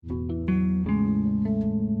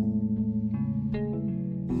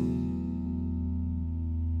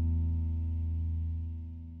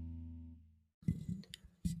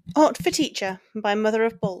Art for Teacher by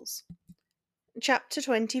MotherofBulls. Chapter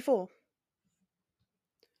 24.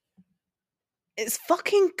 It's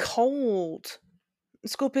fucking cold.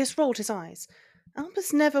 Scorpius rolled his eyes.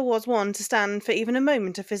 Albus never was one to stand for even a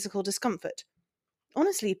moment of physical discomfort.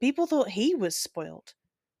 Honestly, people thought he was spoiled.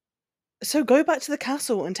 So go back to the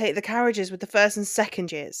castle and take the carriages with the first and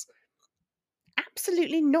second years.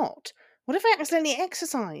 Absolutely not. What if I accidentally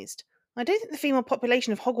exercised? I don't think the female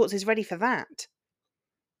population of Hogwarts is ready for that.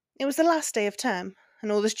 It was the last day of term,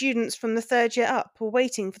 and all the students from the third year up were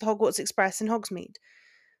waiting for the Hogwarts Express in Hogsmeade.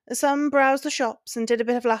 Some browsed the shops and did a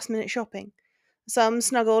bit of last-minute shopping. Some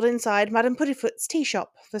snuggled inside Madame Puddifoot's tea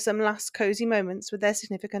shop for some last cosy moments with their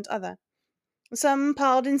significant other. Some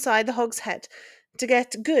piled inside the Hog's Head to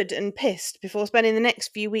get good and pissed before spending the next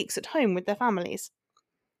few weeks at home with their families.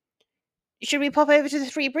 "Should we pop over to the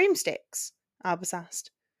Three Broomsticks?" Albus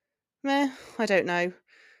asked. I don't know.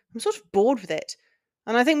 I'm sort of bored with it,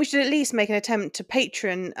 and I think we should at least make an attempt to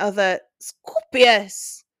patron other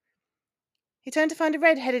Scorpius! He turned to find a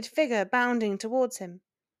red-headed figure bounding towards him.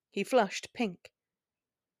 He flushed pink.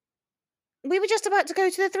 "We were just about to go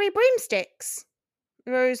to the Three Broomsticks."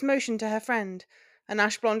 Rose motioned to her friend, an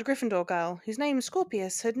ash-blonde Gryffindor girl, whose name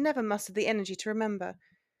Scorpius had never mustered the energy to remember.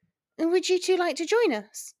 "Would you two like to join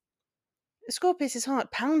us?" Scorpius's heart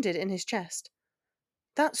pounded in his chest.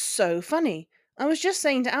 "That's so funny. I was just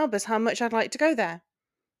saying to Albus how much I'd like to go there."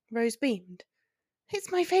 Rose beamed.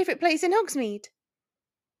 "It's my favourite place in Hogsmeade."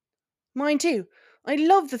 "Mine too. I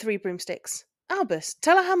love the Three Broomsticks. Albus,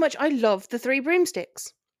 tell her how much I love the Three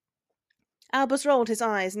Broomsticks." Albus rolled his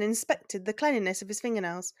eyes and inspected the cleanliness of his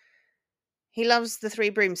fingernails. "He loves the Three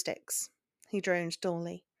Broomsticks," he droned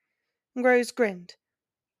dully. Rose grinned.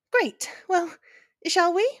 "Great. Well,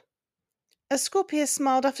 shall we?" As Scorpius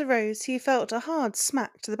smiled after Rose, he felt a hard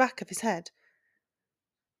smack to the back of his head.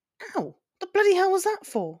 "Ow! The bloody hell was that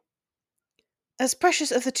for?" "As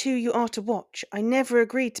precious of the two you are to watch, I never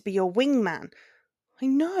agreed to be your wingman." "I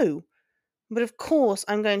know. But of course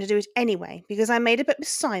I'm going to do it anyway, because I made a bet with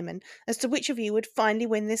Simon as to which of you would finally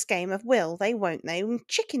win this game of will they won't they and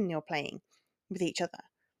chicken you're playing with each other.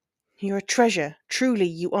 You're a treasure, truly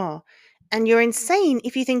you are, and you're insane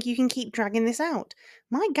if you think you can keep dragging this out.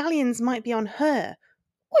 My galleons might be on her.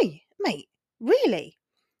 Oi, mate, really?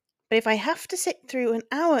 But if I have to sit through an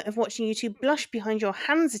hour of watching you two blush behind your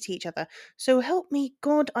hands at each other, so help me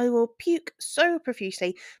God, I will puke so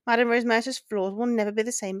profusely, Madame Rosemerta's floors will never be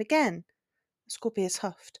the same again." Scorpius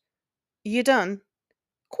huffed. "You done?"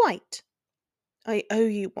 "Quite. I owe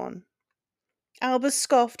you one." Albus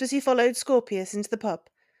scoffed as he followed Scorpius into the pub.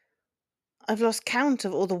 "I've lost count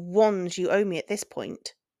of all the ones you owe me at this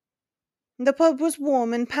point." The pub was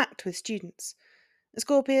warm and packed with students.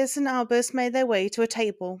 Scorpius and Albus made their way to a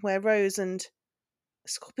table where Rose and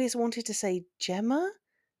Scorpius wanted to say Gemma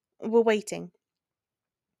were waiting.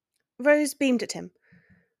 Rose beamed at him.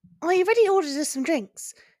 "I already ordered us some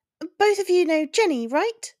drinks. Both of you know Jenny,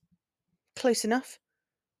 right?" "Close enough.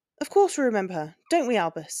 Of course we remember her, don't we,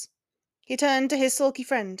 Albus?" He turned to his sulky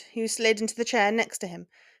friend, who slid into the chair next to him,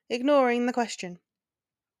 ignoring the question.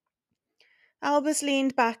 Albus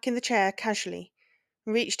leaned back in the chair casually,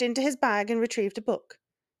 reached into his bag and retrieved a book.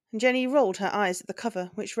 Jenny rolled her eyes at the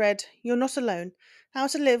cover, which read, "You're Not Alone, How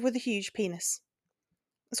to Live with a Huge Penis."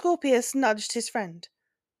 Scorpius nudged his friend.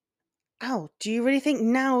 "Al, do you really think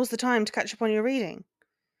now's the time to catch up on your reading?"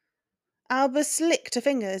 Albus licked a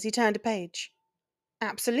finger as he turned a page.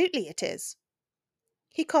 "Absolutely it is."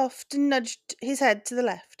 He coughed and nudged his head to the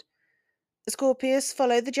left. Scorpius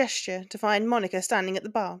followed the gesture to find Monica standing at the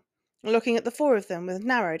bar, looking at the four of them with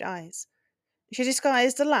narrowed eyes. She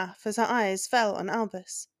disguised a laugh as her eyes fell on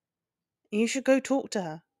Albus. "You should go talk to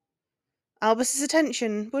her." Albus's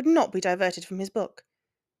attention would not be diverted from his book.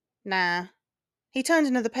 "Nah." He turned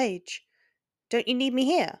another page. "Don't you need me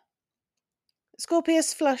here?"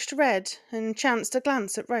 Scorpius flushed red and chanced a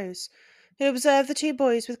glance at Rose, who observed the two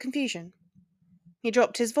boys with confusion. He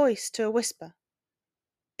dropped his voice to a whisper.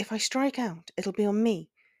 "If I strike out, it'll be on me.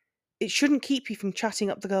 It shouldn't keep you from chatting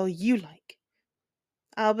up the girl you like."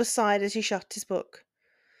 Albus sighed as he shut his book.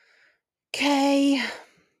 "'Kay."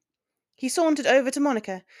 He sauntered over to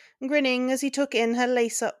Monica, grinning as he took in her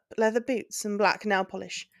lace-up leather boots and black nail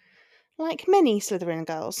polish. Like many Slytherin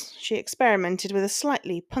girls, she experimented with a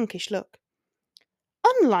slightly punkish look.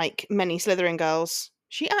 Unlike many Slytherin girls,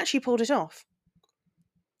 she actually pulled it off.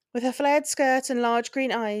 With her flared skirt and large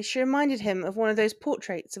green eyes, she reminded him of one of those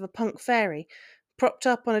portraits of a punk fairy propped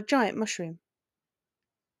up on a giant mushroom.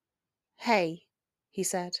 "Hey," he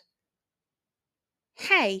said.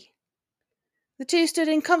 "Hey." The two stood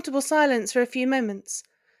in comfortable silence for a few moments.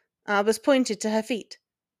 Albus pointed to her feet.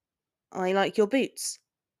 "I like your boots."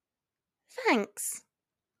 Thanks.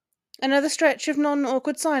 Another stretch of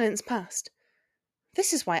non-awkward silence passed.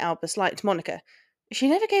 This is why Albus liked Monica. She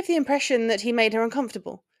never gave the impression that he made her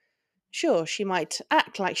uncomfortable. Sure, she might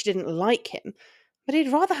act like she didn't like him, but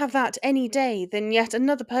he'd rather have that any day than yet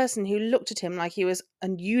another person who looked at him like he was a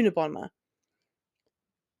Unabomber.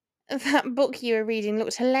 That book you were reading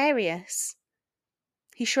looked hilarious.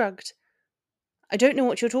 He shrugged. I don't know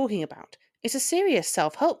what you're talking about. It's a serious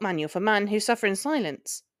self-help manual for men who suffer in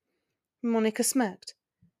silence. Monica smirked.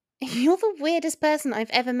 You're the weirdest person I've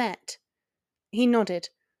ever met. He nodded.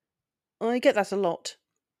 I get that a lot.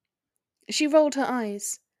 She rolled her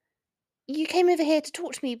eyes. You came over here to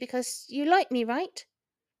talk to me because you like me, right?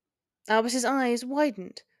 Albus's eyes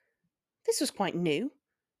widened. This was quite new.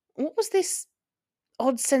 What was this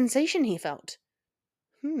odd sensation he felt?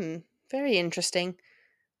 Very interesting.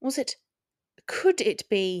 Could it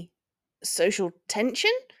be social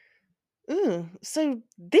tension? So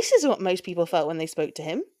this is what most people felt when they spoke to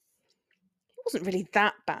him. It wasn't really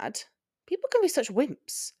that bad. People can be such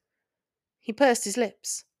wimps. He pursed his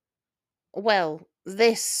lips. Well,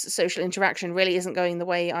 this social interaction really isn't going the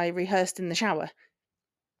way I rehearsed in the shower.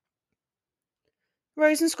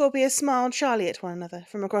 Rose and Scorpius smiled shyly at one another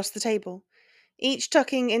from across the table, each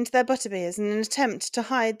tucking into their butterbeers in an attempt to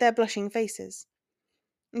hide their blushing faces.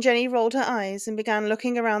 Jenny rolled her eyes and began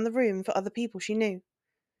looking around the room for other people she knew.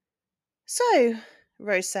 So,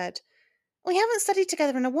 Rose said, we haven't studied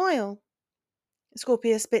together in a while.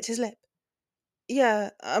 Scorpius bit his lip. Yeah,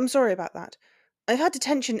 I'm sorry about that. I've had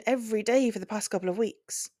detention every day for the past couple of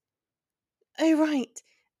weeks. Oh, right.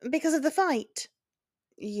 Because of the fight?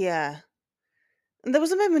 Yeah. There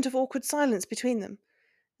was a moment of awkward silence between them.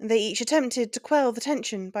 They each attempted to quell the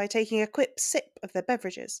tension by taking a quick sip of their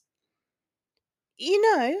beverages. You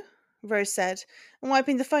know, Rose said,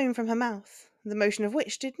 wiping the foam from her mouth, the motion of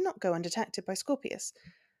which did not go undetected by Scorpius.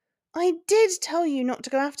 I did tell you not to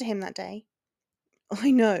go after him that day.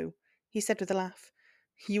 I know, he said with a laugh.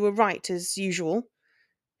 You were right, as usual.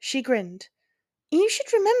 She grinned. You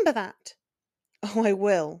should remember that. Oh, I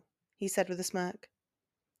will, he said with a smirk.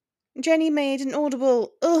 Jenny made an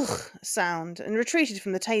audible ugh sound and retreated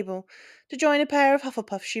from the table to join a pair of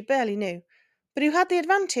Hufflepuffs she barely knew, but who had the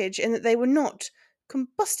advantage in that they were not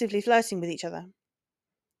combustively flirting with each other.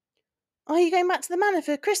 Are you going back to the manor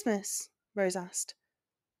for Christmas? Rose asked.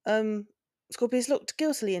 Scorpius looked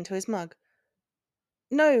guiltily into his mug.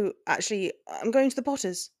 No, actually, I'm going to the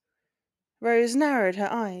Potters. Rose narrowed her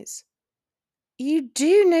eyes. You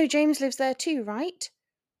do know James lives there too, right?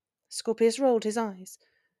 Scorpius rolled his eyes.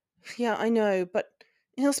 Yeah, I know, but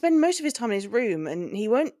he'll spend most of his time in his room, and he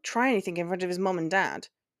won't try anything in front of his mom and dad.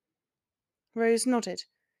 Rose nodded.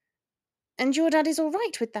 And your dad is all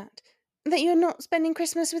right with that? That you're not spending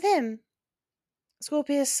Christmas with him?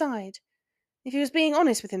 Scorpius sighed. If he was being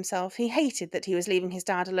honest with himself, he hated that he was leaving his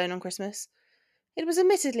dad alone on Christmas. It was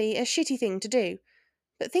admittedly a shitty thing to do,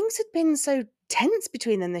 but things had been so tense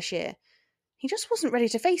between them this year. He just wasn't ready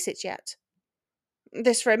to face it yet.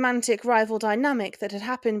 This romantic rival dynamic that had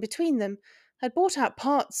happened between them had brought out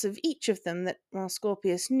parts of each of them that, while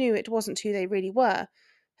Scorpius knew it wasn't who they really were,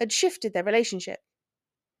 had shifted their relationship.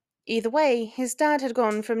 Either way, his dad had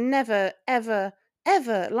gone from never, ever,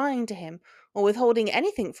 ever lying to him or withholding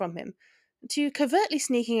anything from him to covertly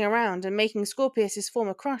sneaking around and making Scorpius's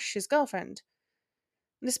former crush his girlfriend.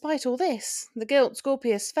 Despite all this, the guilt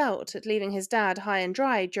Scorpius felt at leaving his dad high and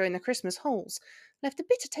dry during the Christmas holes left a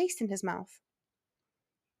bitter taste in his mouth.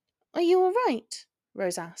 Are you all right?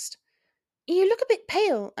 Rose asked. You look a bit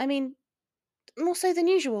pale. I mean, more so than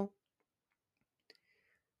usual.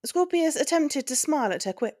 Scorpius attempted to smile at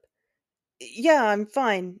her quip. Yeah, I'm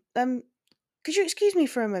fine. Could you excuse me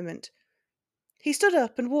for a moment? He stood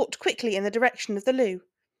up and walked quickly in the direction of the loo.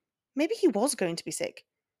 Maybe he was going to be sick.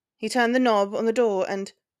 He turned the knob on the door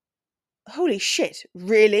and... Holy shit,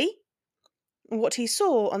 really? What he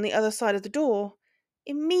saw on the other side of the door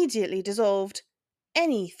immediately dissolved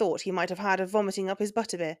any thought he might have had of vomiting up his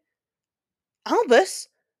butterbeer. Albus?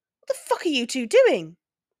 What the fuck are you two doing?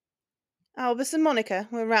 Albus and Monica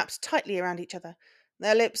were wrapped tightly around each other,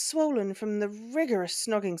 their lips swollen from the rigorous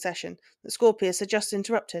snogging session that Scorpius had just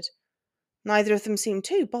interrupted. Neither of them seemed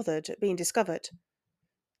too bothered at being discovered.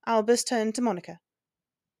 Albus turned to Monica.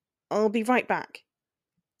 I'll be right back.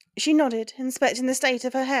 She nodded, inspecting the state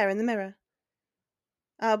of her hair in the mirror.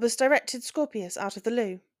 Albus directed Scorpius out of the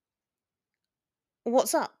loo.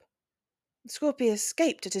 What's up? Scorpius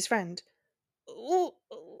gaped at his friend. What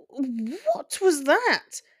was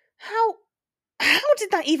that? How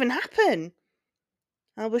did that even happen?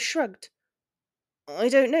 Albus shrugged. I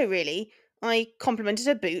don't know, really. I complimented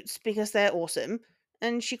her boots because they're awesome,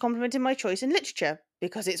 and she complimented my choice in literature,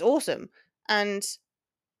 because it's awesome, and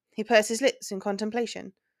he pursed his lips in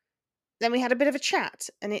contemplation. Then we had a bit of a chat,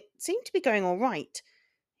 and it seemed to be going all right.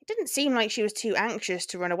 It didn't seem like she was too anxious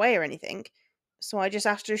to run away or anything, so I just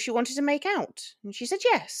asked her if she wanted to make out, and she said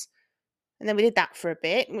yes. And then we did that for a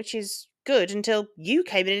bit, which is good until you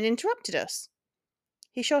came in and interrupted us.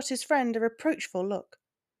 He shot his friend a reproachful look.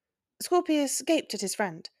 Scorpius gaped at his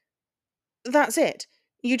friend. That's it.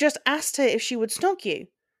 You just asked her if she would snog you.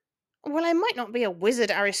 Well, I might not be a wizard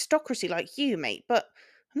aristocracy like you, mate, but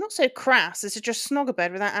I'm not so crass as to just snog a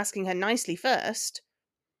bird without asking her nicely first.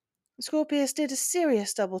 Scorpius did a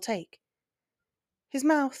serious double take, his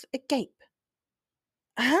mouth agape.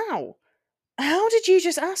 How? How did you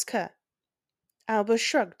just ask her? Albus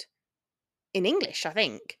shrugged. In English, I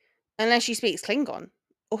think. Unless she speaks Klingon.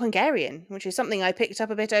 Or Hungarian, which is something I picked up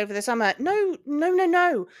a bit over the summer. No, no, no,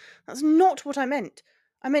 no. That's not what I meant.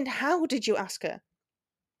 I meant, how did you ask her?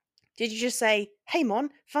 Did you just say, hey, Mon,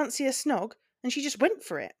 fancy a snog? And she just went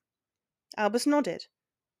for it? Albus nodded.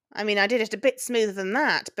 I mean, I did it a bit smoother than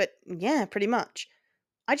that, but yeah, pretty much.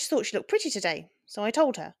 I just thought she looked pretty today, so I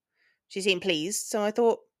told her. She seemed pleased, so I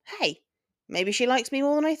thought, hey, maybe she likes me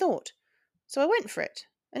more than I thought. So I went for it,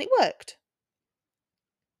 and it worked.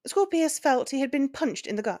 Scorpius felt he had been punched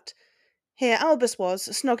in the gut. Here Albus was,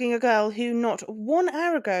 snogging a girl who not 1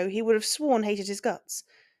 hour ago he would have sworn hated his guts,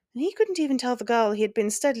 and he couldn't even tell the girl he had been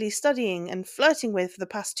steadily studying and flirting with for the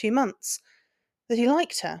past 2 months that he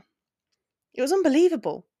liked her. It was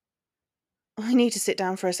unbelievable. I need to sit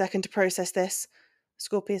down for a second to process this,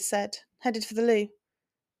 Scorpius said, headed for the loo.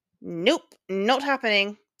 Nope, not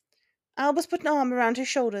happening. Albus put an arm around his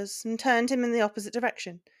shoulders and turned him in the opposite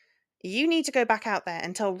direction. You need to go back out there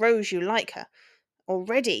and tell Rose you like her.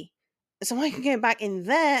 Already. So I can go back in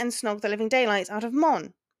there and snog the living daylights out of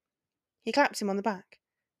Mon. He clapped him on the back.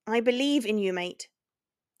 I believe in you, mate.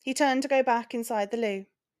 He turned to go back inside the loo.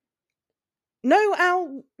 No,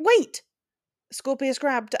 Al, wait! Scorpius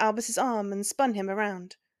grabbed Albus's arm and spun him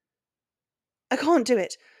around. I can't do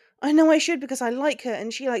it. I know I should because I like her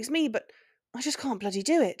and she likes me, but I just can't bloody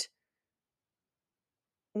do it.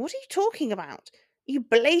 What are you talking about? You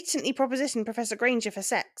blatantly propositioned Professor Granger for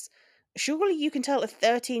sex. Surely you can tell a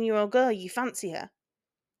 13-year-old girl you fancy her.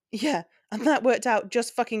 Yeah, and that worked out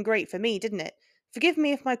just fucking great for me, didn't it? Forgive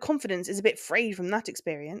me if my confidence is a bit frayed from that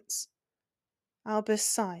experience. Albus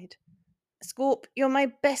sighed. Scorp, you're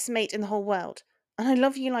my best mate in the whole world, and I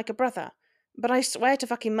love you like a brother. But I swear to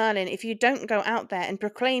fucking Merlin, if you don't go out there and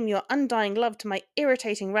proclaim your undying love to my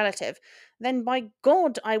irritating relative, then by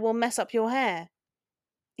God I will mess up your hair.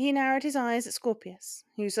 He narrowed his eyes at Scorpius,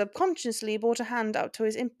 who subconsciously brought a hand up to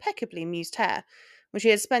his impeccably mussed hair, which he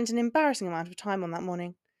had spent an embarrassing amount of time on that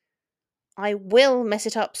morning. I will mess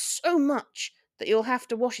it up so much that you'll have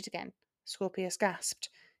to wash it again, Scorpius gasped.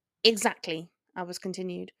 Exactly, Albus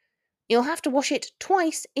continued. You'll have to wash it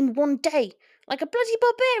twice in 1 day, like a bloody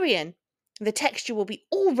barbarian. The texture will be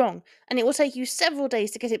all wrong, and it will take you several days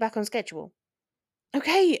to get it back on schedule.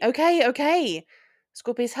 Okay.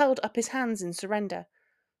 Scorpius held up his hands in surrender.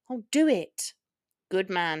 I'll do it. Good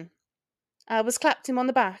man. Albus clapped him on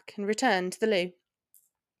the back and returned to the loo.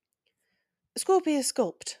 Scorpius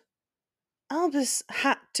gulped. Albus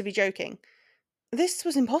had to be joking. This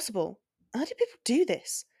was impossible. How did people do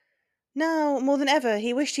this? Now, more than ever,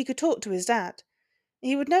 he wished he could talk to his dad.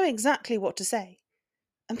 He would know exactly what to say.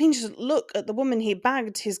 I mean, just look at the woman he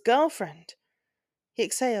bagged his girlfriend. He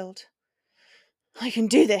exhaled. I can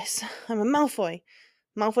do this. I'm a Malfoy.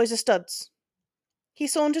 Malfoys are studs. He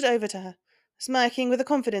sauntered over to her, smirking with a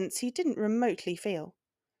confidence he didn't remotely feel.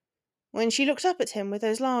 When she looked up at him with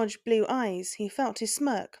those large blue eyes, he felt his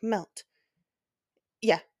smirk melt.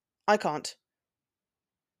 Yeah, I can't.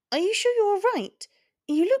 Are you sure you're all right?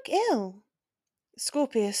 You look ill.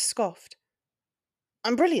 Scorpius scoffed.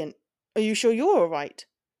 I'm brilliant. Are you sure you're all right?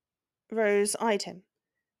 Rose eyed him.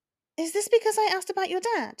 Is this because I asked about your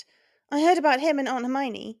dad? I heard about him and Aunt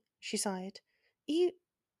Hermione, she sighed. You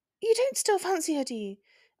don't still fancy her, do you?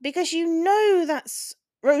 Because you know that's...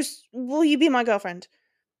 Rose, will you be my girlfriend?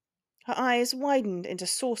 Her eyes widened into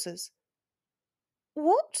saucers.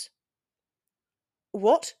 What?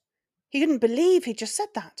 What? He couldn't believe he'd just said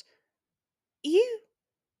that.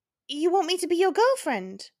 You want me to be your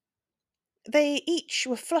girlfriend? They each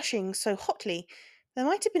were flushing so hotly they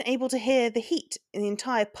might have been able to hear the heat in the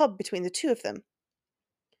entire pub between the two of them.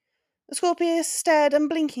 Scorpius stared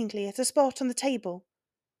unblinkingly at a spot on the table.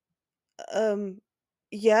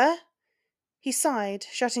 Yeah? He sighed,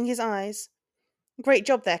 shutting his eyes. Great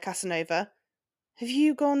job there, Casanova. Have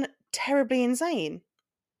you gone terribly insane?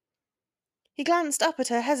 He glanced up at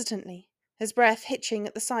her hesitantly, his breath hitching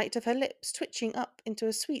at the sight of her lips twitching up into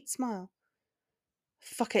a sweet smile.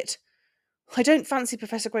 Fuck it. I don't fancy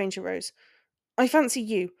Professor Granger, Rose. I fancy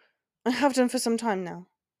you. I have done for some time now.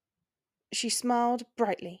 She smiled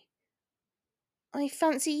brightly. I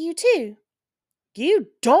fancy you too. You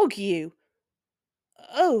dog, you!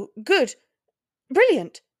 Oh, good.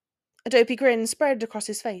 Brilliant. A dopey grin spread across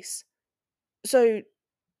his face. So,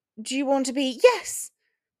 do you want to be— Yes!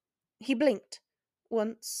 He blinked.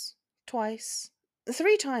 Once, twice,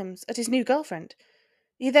 3 times at his new girlfriend.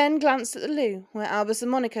 He then glanced at the loo, where Albus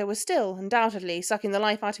and Monica were still, undoubtedly, sucking the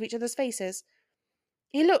life out of each other's faces.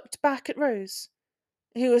 He looked back at Rose,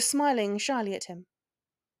 who was smiling shyly at him.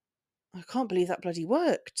 I can't believe that bloody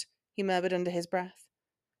worked, he murmured under his breath.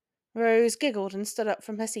 Rose giggled and stood up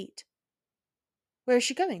from her seat. Where is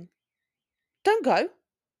she going? Don't go!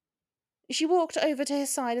 She walked over to his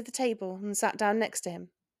side of the table and sat down next to him.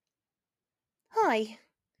 Hi.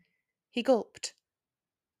 He gulped.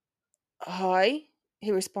 Hi,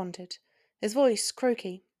 he responded, his voice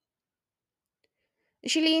croaky.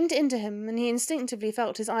 She leaned into him, and he instinctively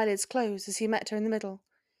felt his eyelids close as he met her in the middle.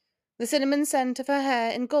 The cinnamon scent of her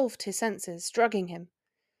hair engulfed his senses, drugging him.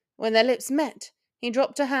 When their lips met, he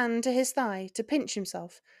dropped a hand to his thigh to pinch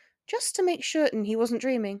himself, just to make certain he wasn't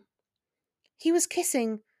dreaming. He was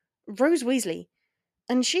kissing Rose Weasley,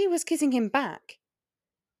 and she was kissing him back.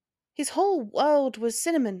 His whole world was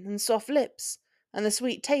cinnamon and soft lips, and the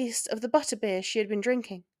sweet taste of the butterbeer she had been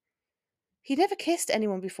drinking. He'd never kissed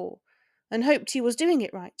anyone before, and hoped he was doing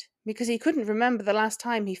it right, because he couldn't remember the last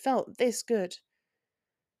time he felt this good.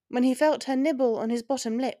 When he felt her nibble on his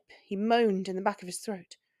bottom lip, he moaned in the back of his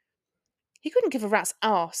throat. He couldn't give a rat's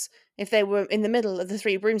arse if they were in the middle of the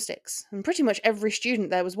 3 broomsticks, and pretty much every student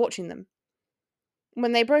there was watching them.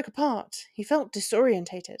 When they broke apart, he felt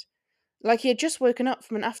disorientated, like he had just woken up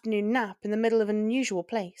from an afternoon nap in the middle of an unusual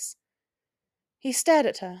place. He stared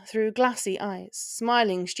at her through glassy eyes,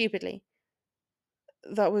 smiling stupidly.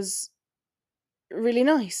 That was really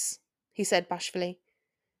nice, he said bashfully.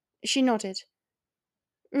 She nodded.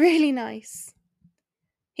 Really nice.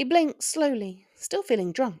 He blinked slowly, still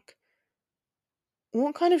feeling drunk.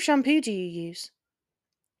 What kind of shampoo do you use?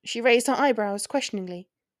 She raised her eyebrows questioningly.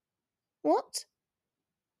 What?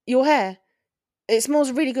 Your hair. It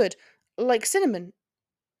smells really good, like cinnamon.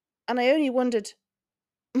 And I only wondered—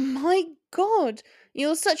 My God,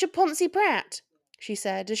 you're such a poncy brat, she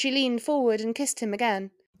said as she leaned forward and kissed him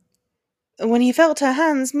again. When he felt her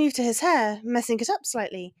hands move to his hair, messing it up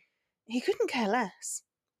slightly, he couldn't care less.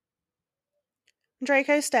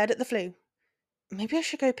 Draco stared at the flue. Maybe I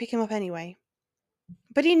should go pick him up anyway.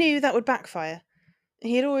 But he knew that would backfire.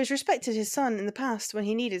 He had always respected his son in the past when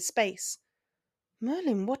he needed space.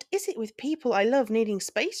 Merlin, what is it with people I love needing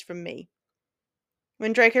space from me?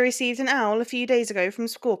 When Draco received an owl a few days ago from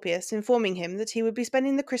Scorpius informing him that he would be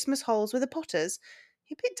spending the Christmas holes with the Potters,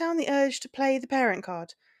 he put down the urge to play the parent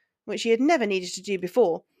card, which he had never needed to do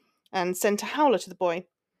before, and sent a howler to the boy,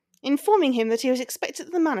 informing him that he was expected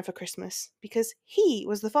at the manor for Christmas, because he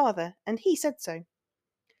was the father, and he said so.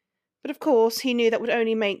 But of course he knew that would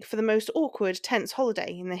only make for the most awkward, tense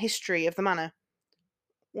holiday in the history of the manor.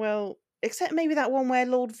 Well, except maybe that one where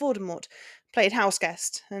Lord Voldemort played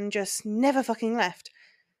houseguest and just never fucking left.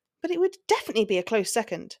 But it would definitely be a close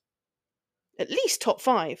second. At least top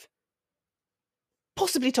 5.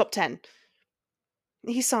 Possibly top 10.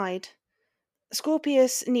 He sighed.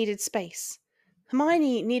 Scorpius needed space.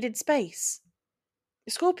 Hermione needed space.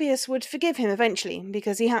 Scorpius would forgive him eventually,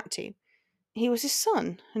 because he had to. He was his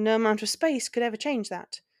son, and no amount of space could ever change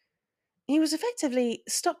that. He was effectively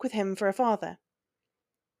stuck with him for a father.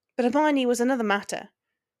 But Hermione was another matter.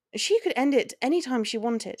 She could end it any time she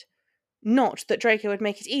wanted. Not that Draco would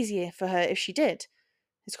make it easier for her if she did.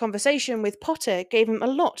 His conversation with Potter gave him a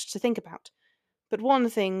lot to think about. But one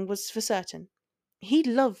thing was for certain. He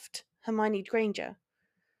loved Hermione Granger.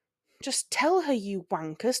 Just tell her, you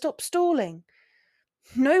wanker, stop stalling.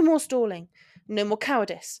 No more stalling. No more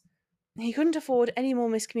cowardice. He couldn't afford any more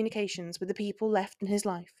miscommunications with the people left in his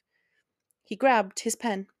life. He grabbed his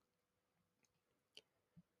pen.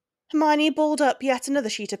 Hermione balled up yet another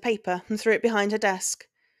sheet of paper and threw it behind her desk.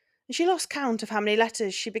 She lost count of how many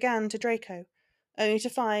letters she began to Draco, only to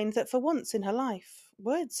find that for once in her life,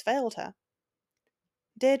 words failed her.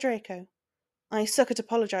 Dear Draco, I suck at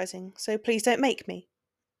apologising, so please don't make me.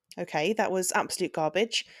 Okay, that was absolute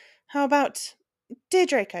garbage. How about, Dear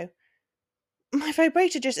Draco, my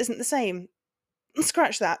vibrator just isn't the same.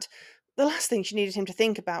 Scratch that. The last thing she needed him to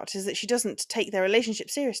think about is that she doesn't take their relationship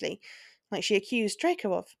seriously, like she accused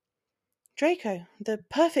Draco of. Draco, the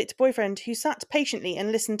perfect boyfriend who sat patiently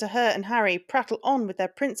and listened to her and Harry prattle on with their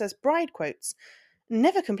Princess Bride quotes,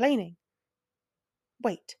 never complaining,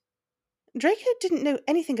 Wait, Draco didn't know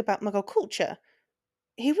anything about Muggle culture.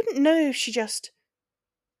 He wouldn't know if she just...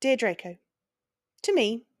 Dear Draco, to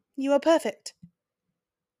me, you are perfect.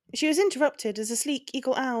 She was interrupted as a sleek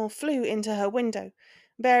eagle owl flew into her window,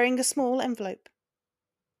 bearing a small envelope.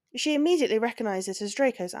 She immediately recognised it as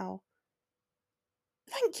Draco's owl.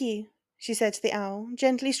 Thank you, she said to the owl,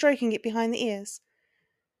 gently stroking it behind the ears.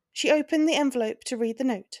 She opened the envelope to read the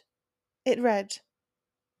note. It read,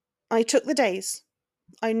 I took the days.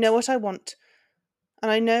 I know what I want,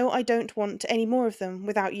 and I know I don't want any more of them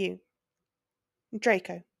without you.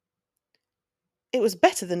 Draco. It was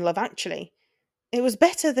better than Love Actually. It was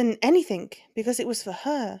better than anything, because it was for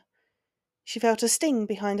her. She felt a sting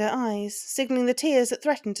behind her eyes, signalling the tears that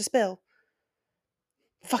threatened to spill.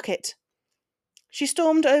 Fuck it. She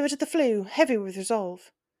stormed over to the flue, heavy with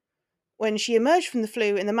resolve. When she emerged from the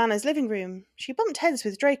flue in the Manor's living room, she bumped heads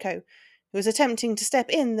with Draco, who was attempting to step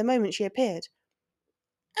in the moment she appeared.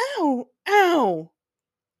 Ow! Ow!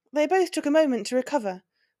 They both took a moment to recover,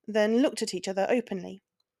 then looked at each other openly.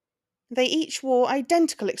 They each wore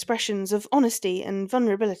identical expressions of honesty and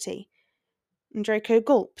vulnerability. Draco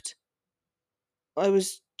gulped. I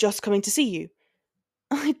was just coming to see you.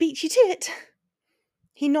 I beat you to it.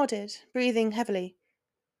 He nodded, breathing heavily.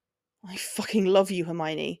 I fucking love you,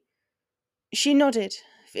 Hermione. She nodded,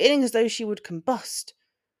 feeling as though she would combust.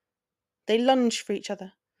 They lunged for each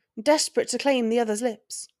other, desperate to claim the other's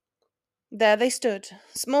lips. There they stood,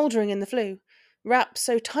 smouldering in the flue, wrapped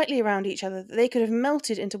so tightly around each other that they could have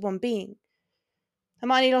melted into one being.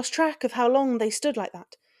 Hermione lost track of how long they stood like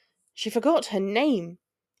that. She forgot her name.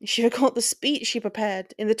 She forgot the speech she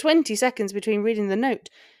prepared in the 20 seconds between reading the note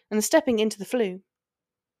and stepping into the flue.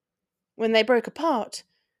 When they broke apart,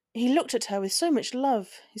 he looked at her with so much love,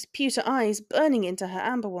 his pewter eyes burning into her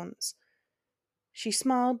amber ones. She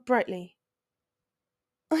smiled brightly.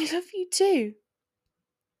 I love you too.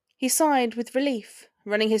 He sighed with relief,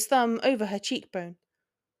 running his thumb over her cheekbone.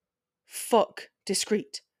 Fuck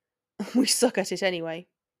discreet. We suck at it anyway.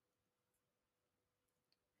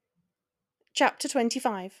 Chapter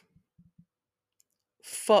 25.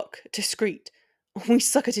 Fuck discreet. We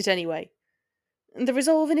suck at it anyway. The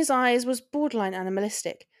resolve in his eyes was borderline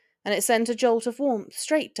animalistic, and it sent a jolt of warmth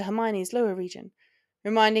straight to Hermione's lower region,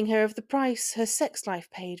 reminding her of the price her sex life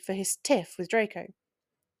paid for his tiff with Draco.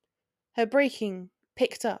 Her breaking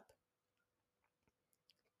picked up.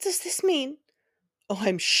 Does this mean... Oh,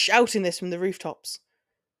 I'm shouting this from the rooftops.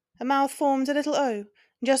 Her mouth formed a little O,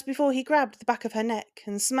 just before he grabbed the back of her neck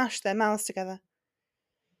and smashed their mouths together.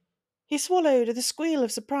 He swallowed with a squeal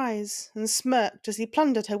of surprise and smirked as he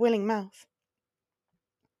plundered her willing mouth.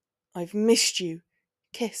 I've missed you.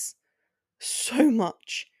 Kiss. So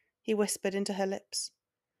much, he whispered into her lips.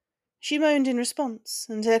 She moaned in response,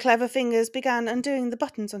 and her clever fingers began undoing the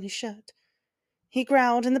buttons on his shirt. He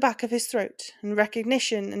growled in the back of his throat, and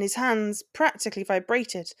recognition in his hands practically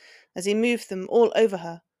vibrated as he moved them all over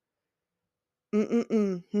her.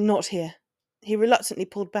 Not here. He reluctantly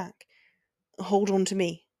pulled back. Hold on to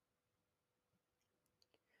me.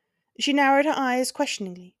 She narrowed her eyes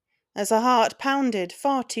questioningly, as her heart pounded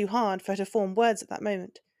far too hard for her to form words at that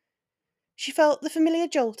moment. She felt the familiar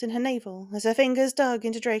jolt in her navel as her fingers dug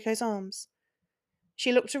into Draco's arms.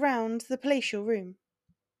 She looked around the palatial room.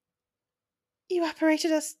 You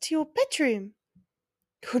apparated us to your bedroom.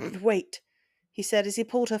 Couldn't wait, he said as he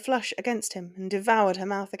pulled her flush against him and devoured her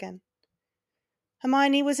mouth again.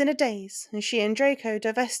 Hermione was in a daze, and she and Draco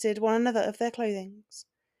divested one another of their clothing.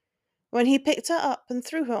 When he picked her up and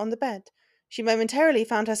threw her on the bed, she momentarily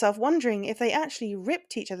found herself wondering if they actually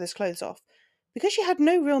ripped each other's clothes off, because she had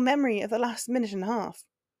no real memory of the last minute and a half.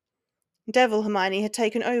 Devil Hermione had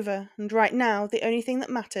taken over, and right now the only thing that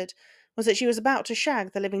mattered was that she was about to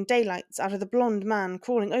shag the living daylights out of the blonde man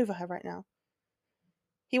crawling over her right now.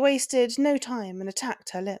 He wasted no time and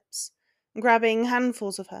attacked her lips, grabbing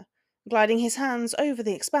handfuls of her, gliding his hands over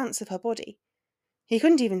the expanse of her body. He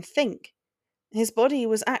couldn't even think. His body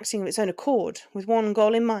was acting of its own accord, with one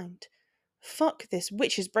goal in mind. Fuck this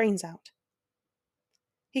witch's brains out.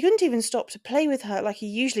 He couldn't even stop to play with her like he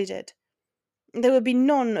usually did. There would be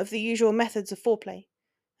none of the usual methods of foreplay.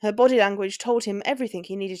 Her body language told him everything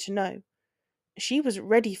he needed to know. She was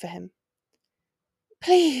ready for him.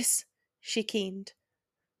 Please, she keened.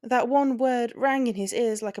 That one word rang in his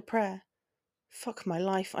ears like a prayer. Fuck my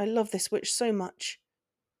life, I love this witch so much.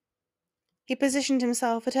 He positioned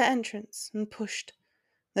himself at her entrance and pushed.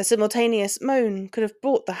 Their simultaneous moan could have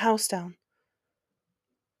brought the house down.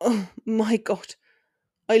 Oh my god,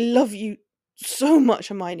 I love you so much,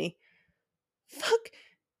 Hermione. Fuck,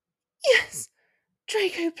 yes,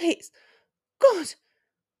 Draco, please. God,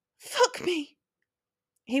 fuck me.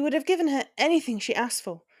 He would have given her anything she asked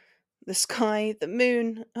for: the sky, the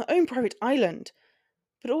moon, her own private island.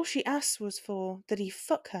 But all she asked was for that he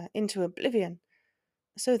fuck her into oblivion.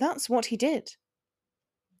 So that's what he did.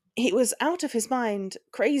 He was out of his mind,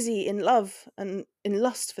 crazy in love and in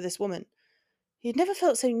lust for this woman. He had never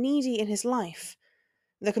felt so needy in his life.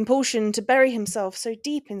 The compulsion to bury himself so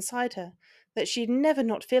deep inside her that she'd never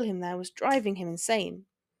not feel him there was driving him insane.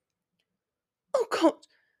 "Oh God!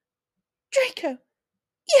 Draco!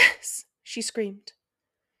 Yes!" she screamed.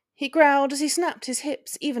 He growled as he snapped his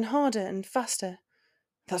hips even harder and faster.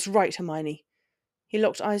 "That's right, Hermione." He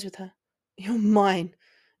locked eyes with her. "You're mine.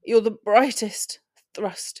 You're the brightest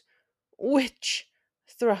thrust, witch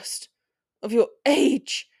thrust, of your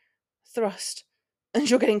age thrust, and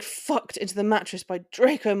you're getting fucked into the mattress by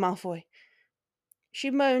Draco Malfoy." She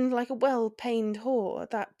moaned like a well-pained whore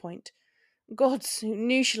at that point. Gods, who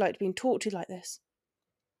knew she liked being taught to like this.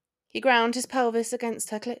 He ground his pelvis against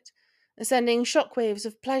her clit, sending shockwaves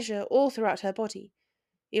of pleasure all throughout her body.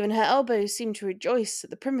 Even her elbows seemed to rejoice at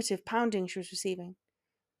the primitive pounding she was receiving.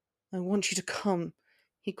 "I want you to come,"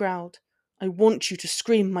 he growled. "I want you to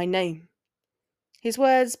scream my name." His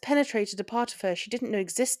words penetrated a part of her she didn't know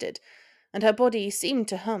existed, and her body seemed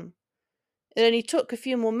to hum. It only took a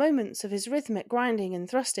few more moments of his rhythmic grinding and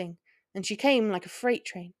thrusting, and she came like a freight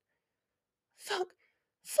train. "Fuck!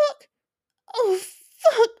 Fuck! Oh,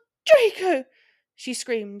 fuck! Draco!" she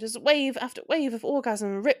screamed as wave after wave of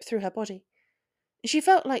orgasm ripped through her body. She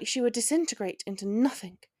felt like she would disintegrate into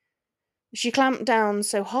nothing. She clamped down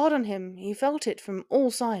so hard on him he felt it from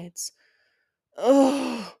all sides.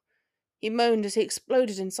 "Ugh!" he moaned as he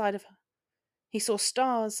exploded inside of her. He saw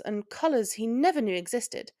stars and colours he never knew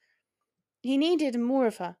existed. He needed more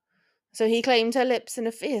of her, so he claimed her lips in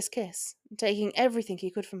a fierce kiss, taking everything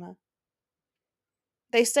he could from her.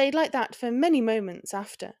 They stayed like that for many moments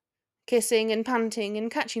after, kissing and panting and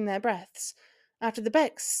catching their breaths, after the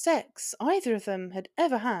best sex either of them had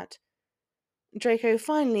ever had. Draco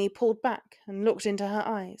finally pulled back and looked into her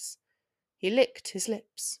eyes. He licked his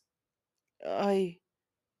lips.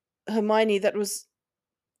 Hermione, that was...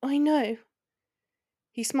 I know."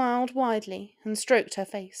 He smiled widely and stroked her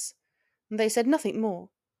face. They said nothing more.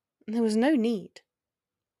 There was no need.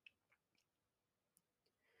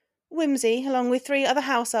 Whimsy, along with 3 other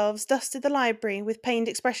house elves, dusted the library with pained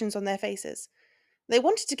expressions on their faces. They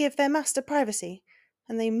wanted to give their master privacy,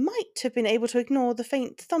 and they might have been able to ignore the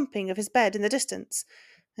faint thumping of his bed in the distance,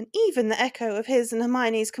 and even the echo of his and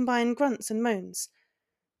Hermione's combined grunts and moans,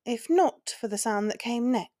 if not for the sound that came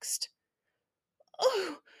next.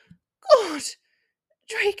 "Oh, God!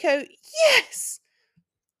 Draco, yes!"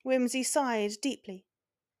 Whimsy sighed deeply.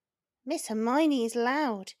 "Miss Hermione is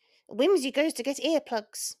loud. Whimsy goes to get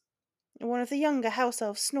earplugs." One of the younger house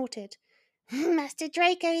elves snorted. "Master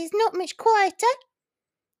Draco is not much quieter."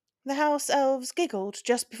 The house elves giggled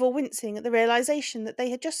just before wincing at the realization that they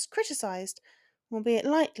had just criticised, albeit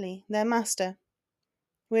lightly, their master.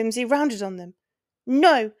 Whimsy rounded on them.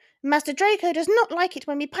 "No, Master Draco does not like it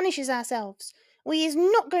when we punishes ourselves. We is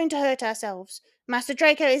not going to hurt ourselves. Master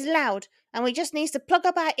Draco is loud, and we just needs to plug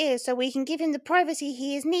up our ears so we can give him the privacy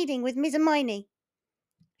he is needing with Miss Hermione."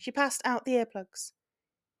 She passed out the earplugs.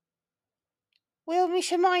 "Will Miss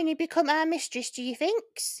Hermione become our mistress, do you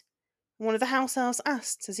thinks?" one of the house elves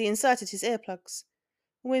asked as he inserted his earplugs.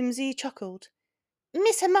 Whimsy chuckled.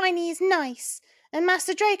 "Miss Hermione is nice, and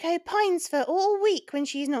Master Draco pines for her all week when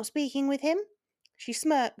she is not speaking with him." She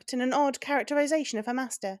smirked in an odd characterization of her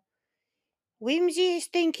master. "Whimsy is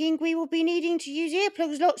thinking we will be needing to use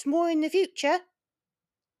earplugs lots more in the future."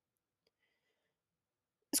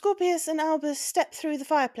 Scorpius and Albus stepped through the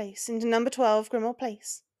fireplace into number 12 Grimmauld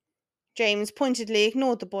Place. James pointedly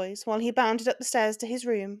ignored the boys while he bounded up the stairs to his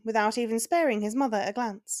room without even sparing his mother a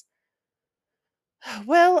glance.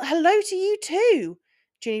 "Well, hello to you too!"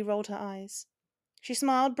 Ginny rolled her eyes. She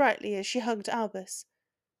smiled brightly as she hugged Albus.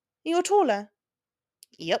 "You're taller."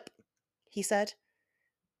 "Yup," he said.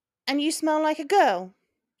 "And you smell like a girl."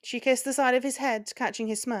 She kissed the side of his head, catching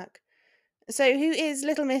his smirk. "So who is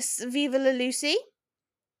little Miss Viva la Lucy?"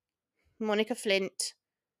 "Monica Flint."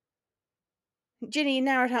 Ginny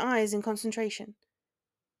narrowed her eyes in concentration.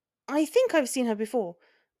 "I think I've seen her before.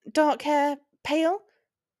 Dark hair, pale,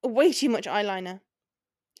 way too much eyeliner."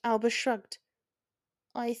 Albus shrugged.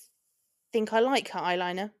 "I think I like her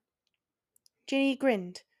eyeliner." Ginny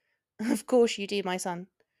grinned. "Of course you do, my son."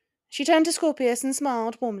 She turned to Scorpius and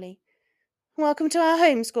smiled warmly. "Welcome to our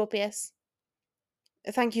home, Scorpius."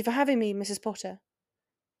 "Thank you for having me, Mrs. Potter."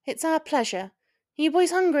 "It's our pleasure. Are you boys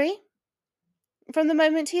hungry?" From the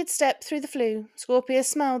moment he had stepped through the flue, Scorpius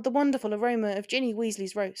smelled the wonderful aroma of Ginny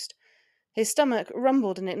Weasley's roast. His stomach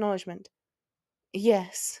rumbled in acknowledgement.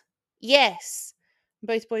 Yes. Yes!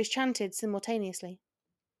 Both boys chanted simultaneously.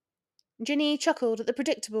 Ginny chuckled at the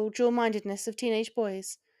predictable dual-mindedness of teenage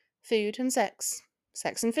boys. Food and sex.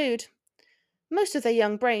 Sex and food. Most of their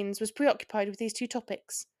young brains was preoccupied with these two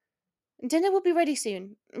topics. Dinner will be ready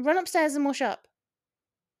soon. Run upstairs and wash up.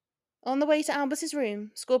 On the way to Albus's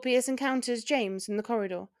room, Scorpius encountered James in the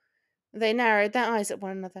corridor. They narrowed their eyes at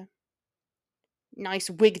one another. "Nice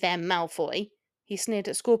wig there, Malfoy," he sneered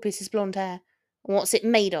at Scorpius's blonde hair. "What's it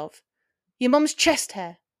made of?" "Your mum's chest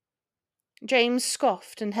hair." James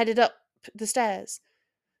scoffed and headed up the stairs.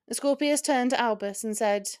 Scorpius turned to Albus and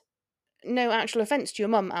said, "No actual offence to your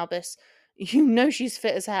mum, Albus. You know she's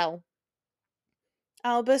fit as hell."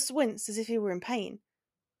 Albus winced as if he were in pain.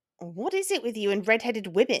 "What is it with you and red-headed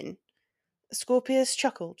women?" Scorpius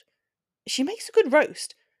chuckled. "She makes a good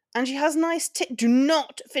roast, and she has nice Do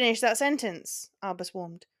not finish that sentence," Albus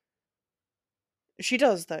warned. "She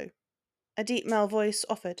does, though," a deep male voice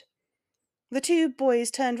offered. The two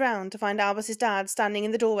boys turned round to find Albus's dad standing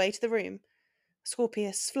in the doorway to the room.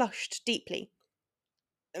 Scorpius flushed deeply.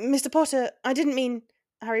 "Mr. Potter, I didn't mean—"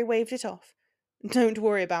 Harry waved it off. "Don't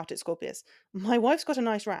worry about it, Scorpius. My wife's got a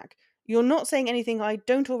nice rack. You're not saying anything I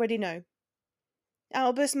don't already know."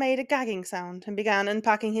 Albus made a gagging sound and began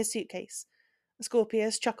unpacking his suitcase.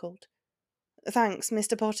 Scorpius chuckled. "Thanks,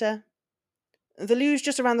 Mr. Potter." "The loo's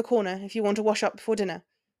just around the corner if you want to wash up before dinner,"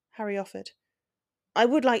 Harry offered. "I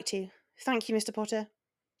would like to. Thank you, Mr. Potter."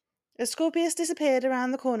 As Scorpius disappeared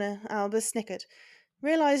around the corner, Albus snickered,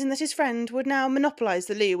 realising that his friend would now monopolise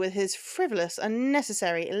the loo with his frivolous,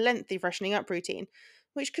 unnecessary, lengthy freshening up routine,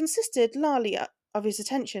 which consisted largely of his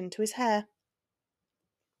attention to his hair.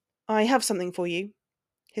 "I have something for you,"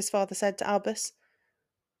 his father said to Albus.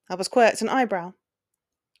 Albus quirked an eyebrow.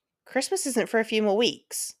 "Christmas isn't for a few more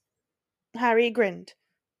weeks." Harry grinned.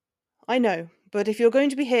 "I know, but if you're going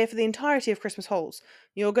to be here for the entirety of Christmas holes,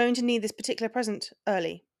 you're going to need this particular present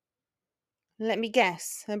early." "Let me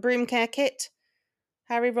guess, a broom care kit?"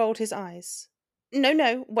 Harry rolled his eyes.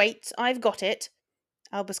 No, wait, I've got it,"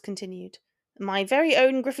 Albus continued. "My very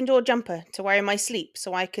own Gryffindor jumper to wear in my sleep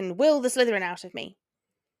so I can will the Slytherin out of me."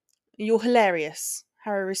 "You're hilarious,"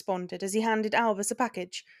 Harry responded as he handed Albus a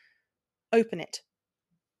package. "Open it."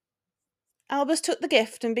 Albus took the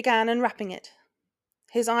gift and began unwrapping it.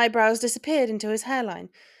 His eyebrows disappeared into his hairline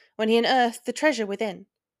when he unearthed the treasure within.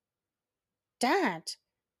 "Dad,"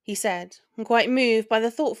 he said, quite moved by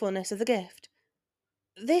the thoughtfulness of the gift.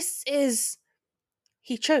 "This is—"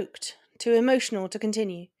 He choked, too emotional to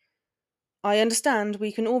continue. "I understand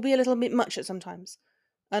we can all be a little bit much at sometimes,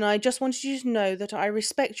 and I just wanted you to know that I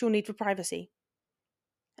respect your need for privacy."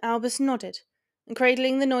 Albus nodded,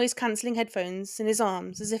 cradling the noise-cancelling headphones in his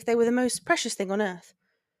arms as if they were the most precious thing on earth.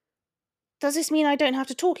 "Does this mean I don't have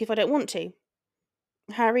to talk if I don't want to?"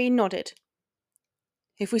 Harry nodded.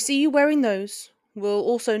 "If we see you wearing those, we'll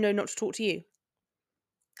also know not to talk to you."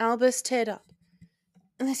 Albus teared up.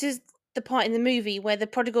 "This is the part in the movie where the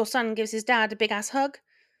prodigal son gives his dad a big-ass hug?"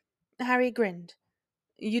 Harry grinned.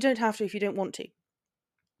 "You don't have to if you don't want to."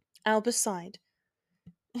 Albus sighed.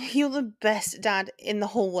 "You're the best dad in the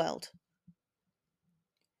whole world."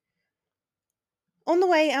 On the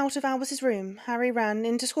way out of Albus's room, Harry ran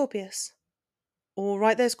into Scorpius. "All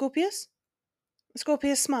right there, Scorpius?"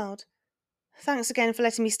 Scorpius smiled. "Thanks again for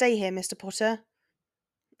letting me stay here, Mr. Potter."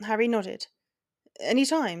 Harry nodded. "Any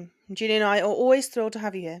time. Ginny and I are always thrilled to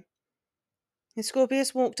have you here." As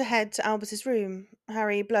Scorpius walked ahead to Albus's room,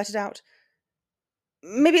 Harry blurted out,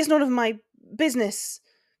 "Maybe it's none of my business."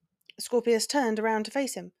 Scorpius turned around to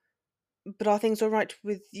face him. "But are things all right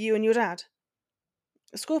with you and your dad?"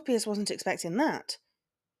 Scorpius wasn't expecting that.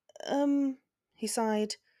 He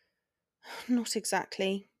sighed. "Not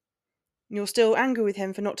exactly." "You're still angry with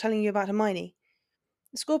him for not telling you about Hermione?"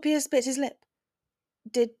 Scorpius bit his lip.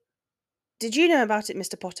 Did you know about it,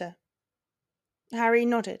 Mr. Potter?" Harry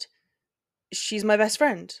nodded. "She's my best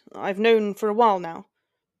friend. I've known for a while now."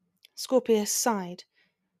 Scorpius sighed.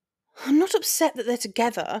 "I'm not upset that they're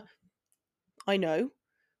together." "I know.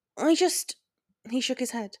 I just—" He shook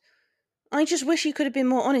his head. "I just wish you could have been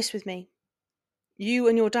more honest with me." "You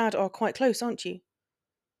and your dad are quite close, aren't you?"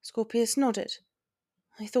 Scorpius nodded.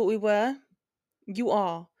 "I thought we were." "You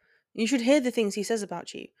are. You should hear the things he says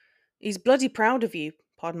about you. He's bloody proud of you,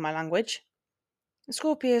 pardon my language."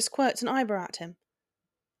 Scorpius quirked an eyebrow at him.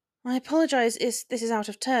 "I apologise if this is out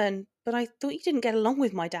of turn, but I thought you didn't get along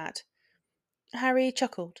with my dad." Harry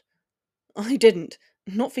chuckled. "I didn't.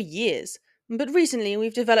 Not for years. But recently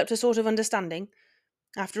we've developed a sort of understanding.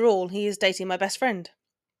 After all, he is dating my best friend."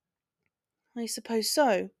 "I suppose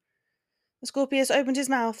so." Scorpius opened his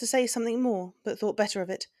mouth to say something more, but thought better of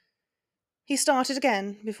it. He started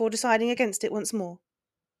again, before deciding against it once more.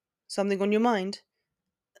 Something on your mind?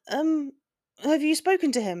 Um, have you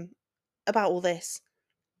spoken to him about all this?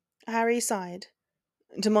 Harry sighed.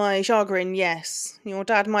 To my chagrin, yes. Your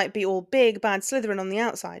dad might be all big, bad Slytherin on the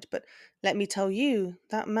outside, but let me tell you,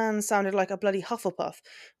 that man sounded like a bloody Hufflepuff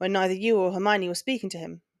when neither you or Hermione were speaking to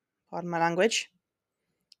him. Pardon my language.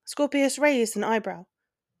 Scorpius raised an eyebrow.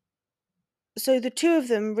 So the two of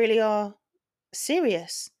them really are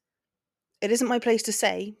serious? It isn't my place to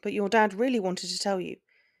say, but your dad really wanted to tell you.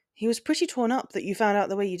 He was pretty torn up that you found out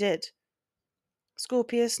the way you did.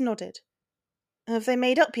 Scorpius nodded. Have they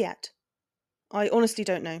made up yet? I honestly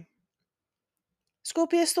don't know.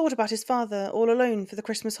 Scorpius thought about his father all alone for the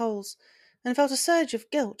Christmas holes, and felt a surge of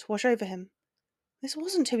guilt wash over him. This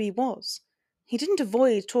wasn't who he was. He didn't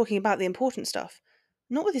avoid talking about the important stuff,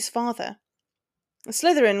 not with his father.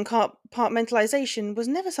 Slytherin compartmentalization was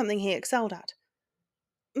never something he excelled at.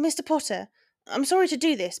 Mr. Potter, I'm sorry to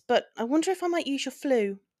do this, but I wonder if I might use your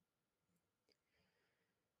flu.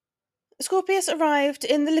 Scorpius arrived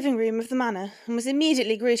in the living room of the manor, and was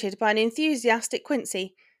immediately greeted by an enthusiastic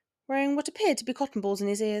Quincy, wearing what appeared to be cotton balls in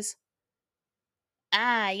his ears.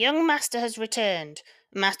 Ah, young master has returned.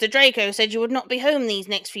 Master Draco said you would not be home these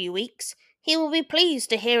next few weeks. He will be pleased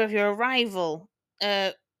to hear of your arrival,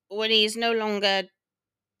 when he is no longer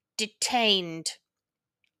detained.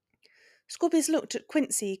 Scorpius looked at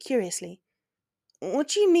Quincy curiously. What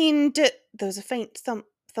do you mean, There was a faint thump,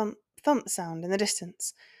 thump, thump sound in the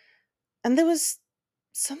distance. And there was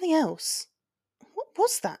something else. What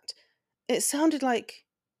was that? It sounded like...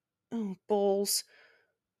 Oh, balls.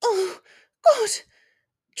 Oh, God!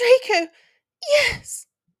 Draco! Yes!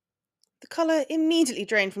 The colour immediately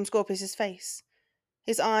drained from Scorpius's face.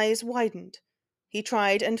 His eyes widened. He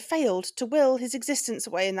tried and failed to will his existence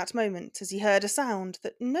away in that moment as he heard a sound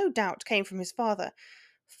that no doubt came from his father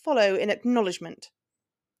follow in acknowledgement.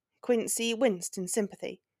 Quincy winced in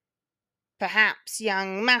sympathy. Perhaps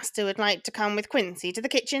young master would like to come with Quincy to the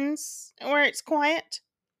kitchens, where it's quiet?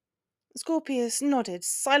 Scorpius nodded,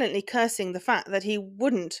 silently cursing the fact that he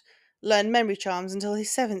wouldn't learn memory charms until his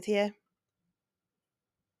 7th year.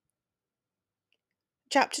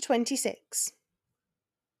 Chapter 26.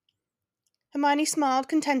 Hermione smiled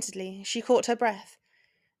contentedly as she caught her breath.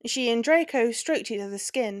 She and Draco stroked each other's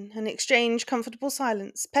skin and exchanged comfortable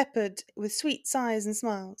silence, peppered with sweet sighs and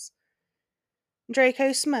smiles.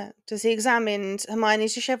 Draco smirked as he examined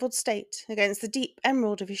Hermione's dishevelled state against the deep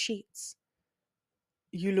emerald of his sheets.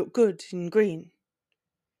 You look good in green.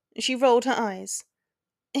 She rolled her eyes.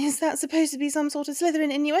 Is that supposed to be some sort of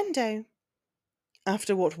Slytherin innuendo?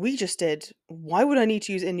 After what we just did, why would I need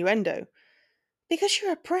to use innuendo? Because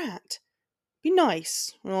you're a brat. Be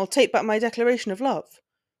nice, or I'll take back my declaration of love.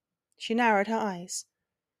 She narrowed her eyes.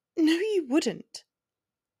 No, you wouldn't.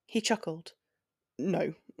 He chuckled.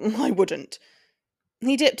 No, I wouldn't.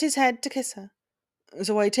 He dipped his head to kiss her.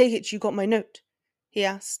 So I take it you got my note? He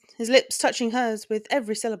asked, his lips touching hers with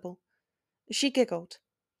every syllable. She giggled.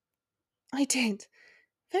 I did.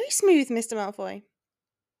 Very smooth, Mr. Malfoy.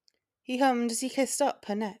 He hummed as he kissed up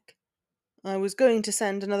her neck. I was going to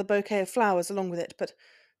send another bouquet of flowers along with it, but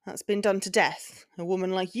that's been done to death. A woman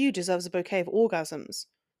like you deserves a bouquet of orgasms.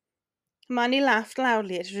 Hermione laughed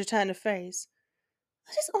loudly at his return of phrase.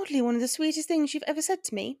 That is oddly one of the sweetest things you've ever said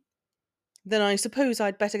to me. Then I suppose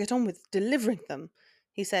I'd better get on with delivering them,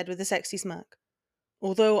 he said with a sexy smirk.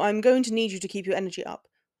 Although I'm going to need you to keep your energy up.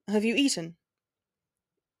 Have you eaten?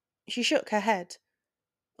 She shook her head.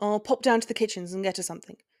 I'll pop down to the kitchens and get her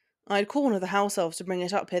something. I'd call one of the house elves to bring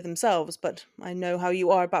it up here themselves, but I know how you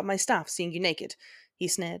are about my staff seeing you naked, he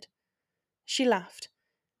sneered. She laughed.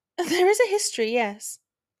 There is a history, yes.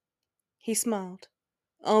 He smiled.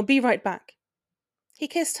 I'll be right back. He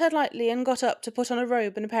kissed her lightly and got up to put on a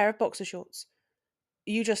robe and a pair of boxer shorts.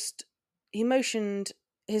 You just... He motioned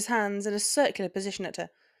his hands in a circular position at her.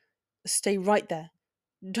 Stay right there.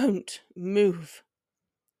 Don't move.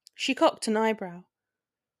 She cocked an eyebrow.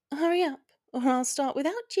 Hurry up, or I'll start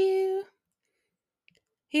without you.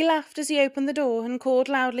 He laughed as he opened the door and called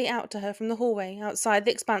loudly out to her from the hallway outside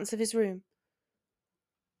the expanse of his room.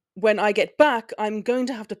 When I get back, I'm going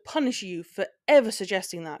to have to punish you for ever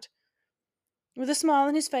suggesting that. With a smile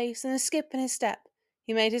on his face and a skip in his step,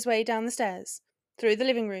 he made his way down the stairs, through the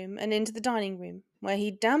living room and into the dining room, where he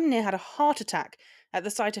damn near had a heart attack at the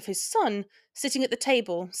sight of his son sitting at the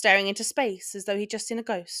table, staring into space as though he'd just seen a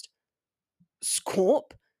ghost.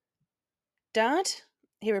 Scorp? Dad?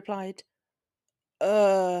 He replied.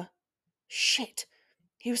 Shit.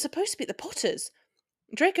 He was supposed to be at the Potters.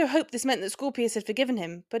 Draco hoped this meant that Scorpius had forgiven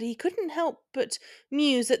him, but he couldn't help but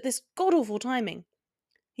muse at this god-awful timing.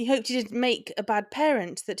 He hoped he didn't make a bad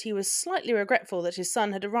parent, that he was slightly regretful that his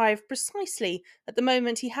son had arrived precisely at the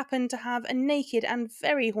moment he happened to have a naked and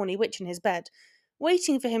very horny witch in his bed,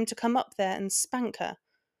 waiting for him to come up there and spank her.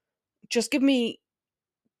 "Just give me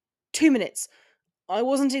 2 minutes. I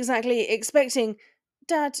wasn't exactly expecting.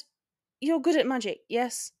 Dad, you're good at magic,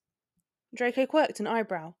 yes?" Draco quirked an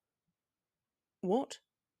eyebrow. "What?"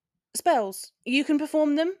 "Spells. You can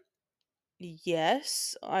perform them?"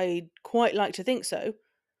 "Yes, I'd quite like to think so."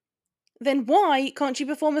 "Then why can't you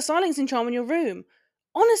perform a silencing charm in your room?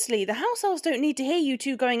 Honestly, the house elves don't need to hear you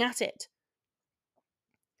two going at it."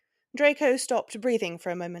 Draco stopped breathing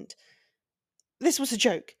for a moment. This was a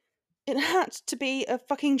joke. It had to be a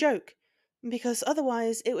fucking joke, because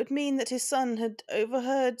otherwise it would mean that his son had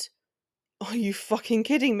overheard. "Are you fucking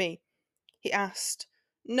kidding me?" he asked,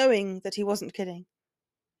 knowing that he wasn't kidding.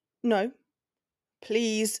 "No.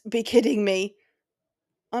 Please be kidding me."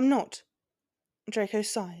 "I'm not." Draco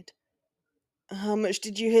sighed. "How much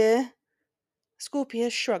did you hear?"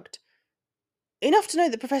 Scorpius shrugged. "Enough to know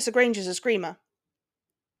that Professor Granger's a screamer."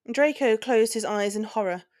 Draco closed his eyes in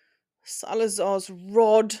horror. "Salazar's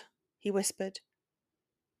rod," he whispered.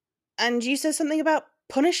 "And you said something about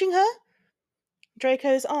punishing her?"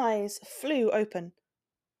 Draco's eyes flew open.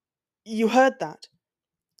 "You heard that?"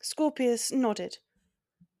 Scorpius nodded.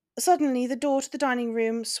 Suddenly, the door to the dining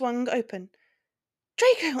room swung open.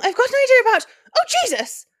 "Draco, I've got an idea about. Oh,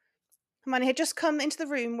 Jesus!" Hermione had just come into the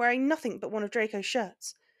room wearing nothing but one of Draco's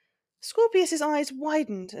shirts. Scorpius's eyes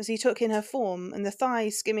widened as he took in her form and the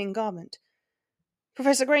thigh-skimming garment.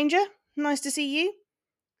 "Professor Granger, nice to see you,"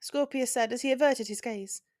 Scorpius said as he averted his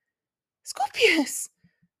gaze. "Scorpius!"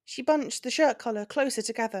 She bunched the shirt collar closer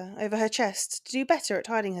together over her chest to do better at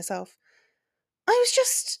hiding herself. "I was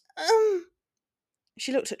just,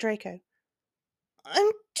 She looked at Draco.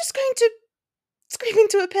 "I'm just going to scream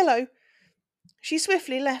into a pillow." She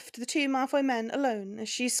swiftly left the two Malfoy men alone as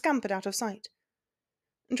she scampered out of sight.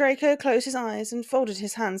 Draco closed his eyes and folded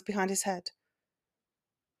his hands behind his head.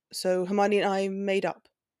 "So Hermione and I made up."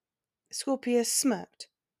 Scorpius smirked.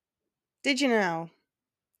 "Did you now?"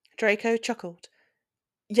 Draco chuckled.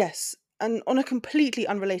 "Yes, and on a completely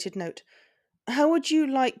unrelated note, how would you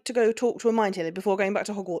like to go talk to a mind healer before going back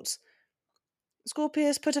to Hogwarts?"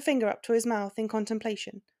 Scorpius put a finger up to his mouth in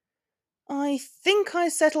contemplation. "I think I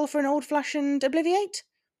settle for an old-fashioned Obliviate."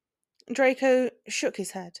 Draco shook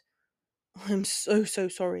his head. "I'm so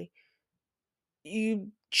sorry.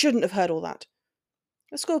 You shouldn't have heard all that."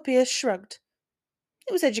 Scorpius shrugged.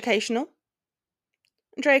 "It was educational."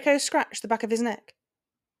 Draco scratched the back of his neck.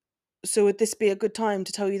 "So would this be a good time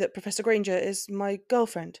to tell you that Professor Granger is my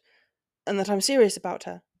girlfriend, and that I'm serious about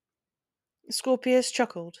her?" Scorpius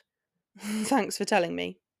chuckled. "Thanks for telling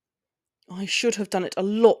me. I should have done it a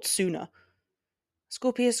lot sooner."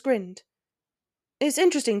 Scorpius grinned. "It's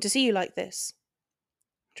interesting to see you like this."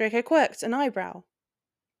 Draco quirked an eyebrow.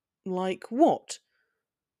 "Like what?"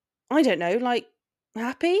 "I don't know, like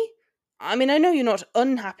happy? I mean, I know you're not an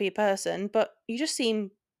unhappy person, but you just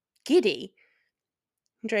seem giddy."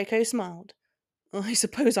 Draco smiled. "I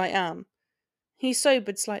suppose I am." He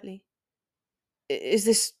sobered slightly. "Is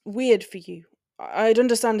this weird for you? I'd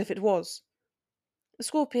understand if it was."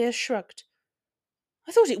 Scorpius shrugged.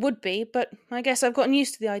 "I thought it would be, but I guess I've gotten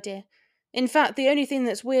used to the idea. In fact, the only thing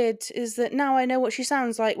that's weird is that now I know what she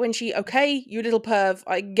sounds like when she. Okay, you little perv,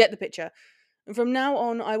 I get the picture. And from now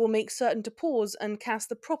on, I will make certain to pause and cast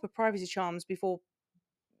the proper privacy charms before.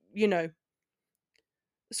 You know."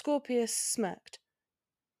 Scorpius smirked.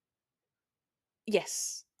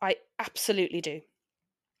 "Yes, I absolutely do."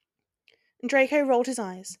 Draco rolled his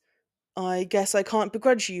eyes. "I guess I can't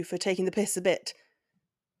begrudge you for taking the piss a bit.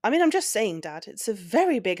 I mean, I'm just saying, Dad, it's a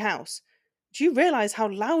very big house. Do you realise how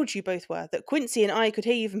loud you both were, that Quincy and I could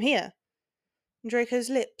hear you from here?" Draco's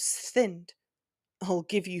lips thinned. "I'll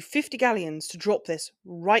give you 50 galleons to drop this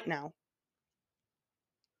right now."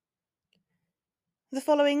 The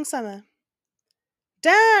following summer.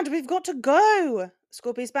 "Dad, we've got to go!"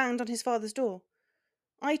 Scorpius banged on his father's door.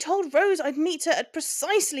 "I told Rose I'd meet her at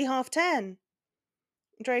precisely 10:30.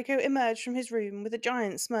 Draco emerged from his room with a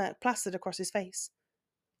giant smirk plastered across his face.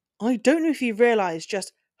 "I don't know if you realise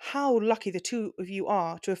just how lucky the two of you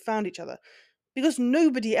are to have found each other, because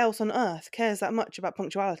nobody else on Earth cares that much about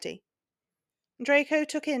punctuality." Draco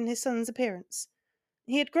took in his son's appearance.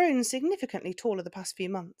 He had grown significantly taller the past few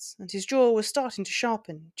months, and his jaw was starting to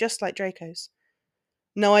sharpen, just like Draco's.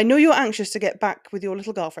 "Now, I know you're anxious to get back with your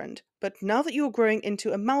little girlfriend, but now that you're growing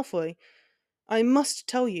into a Malfoy, I must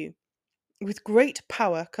tell you, with great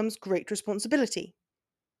power comes great responsibility."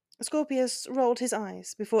 Scorpius rolled his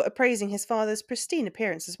eyes before appraising his father's pristine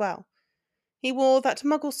appearance as well. He wore that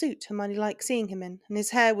muggle suit Hermione liked seeing him in, and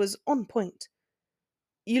his hair was on point.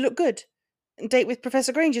 You look good. Date with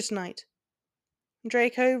Professor Granger tonight.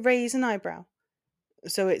 Draco raised an eyebrow.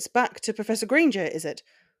 So it's back to Professor Granger, is it?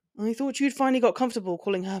 I thought you'd finally got comfortable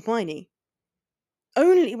calling her Hermione.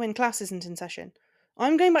 Only when class isn't in session.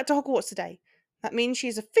 I'm going back to Hogwarts today. That means she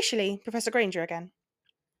is officially Professor Granger again.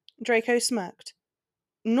 Draco smirked.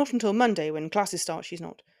 Not until Monday, when classes start, she's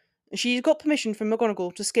not. She's got permission from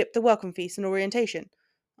McGonagall to skip the welcome feast and orientation.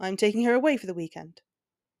 I'm taking her away for the weekend.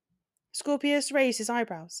 Scorpius raised his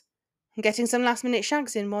eyebrows. Getting some last-minute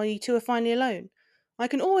shags in while you two are finally alone. I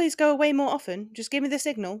can always go away more often, just give me the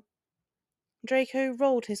signal. Draco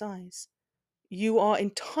rolled his eyes. You are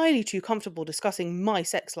entirely too comfortable discussing my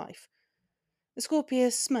sex life.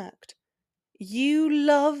 Scorpius smirked. You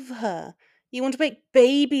love her. You want to make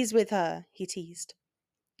babies with her, he teased.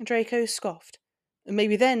 Draco scoffed.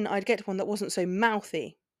 Maybe then I'd get one that wasn't so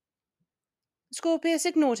mouthy. Scorpius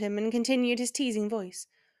ignored him and continued his teasing voice.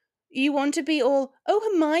 You want to be all, oh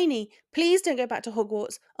Hermione, please don't go back to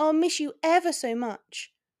Hogwarts. I'll miss you ever so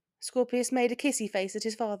much. Scorpius made a kissy face at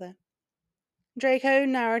his father. Draco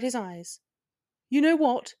narrowed his eyes. You know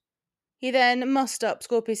what? He then mussed up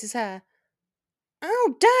Scorpius's hair.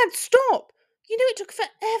 Oh, Dad, stop! You know it took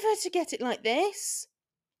forever to get it like this.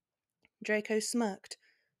 Draco smirked.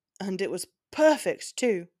 And it was perfect,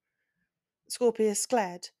 too. Scorpius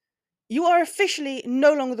glared. You are officially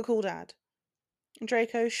no longer the cool dad.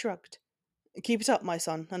 Draco shrugged. Keep it up, my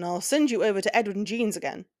son, and I'll send you over to Edward and Jean's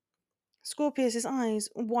again. Scorpius's eyes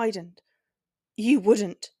widened. You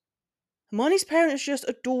wouldn't. Hermione's parents just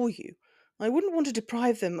adore you. I wouldn't want to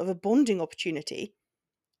deprive them of a bonding opportunity.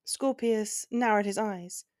 Scorpius narrowed his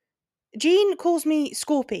eyes. Jean calls me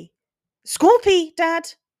Scorpy. Scorpy,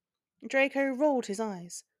 Dad! Draco rolled his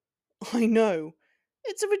eyes. I know.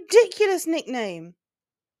 It's a ridiculous nickname.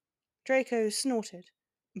 Draco snorted.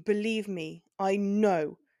 Believe me, I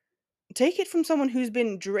know. Take it from someone who's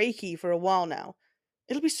been Drakey for a while now.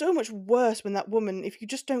 It'll be so much worse when that woman, if you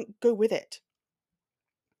just don't go with it.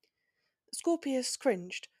 Scorpius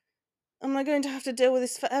cringed. Am I going to have to deal with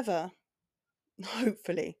this forever?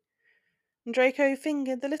 Hopefully. Draco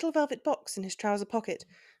fingered the little velvet box in his trouser pocket,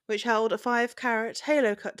 which held a 5-carat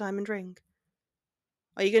halo-cut diamond ring.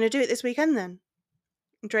 Are you going to do it this weekend, then?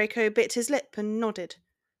 Draco bit his lip and nodded.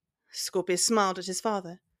 Scorpius smiled at his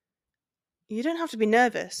father. You don't have to be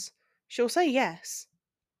nervous. She'll say yes.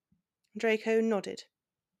 Draco nodded.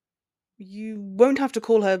 You won't have to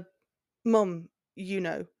call her Mum, you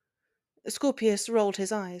know. Scorpius rolled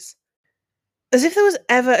his eyes. As if there was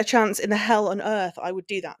ever a chance in the hell on earth I would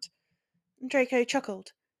do that. Draco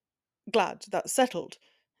chuckled. Glad that's settled.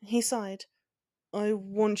 He sighed. I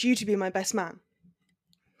want you to be my best man.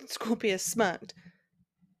 Scorpius smirked.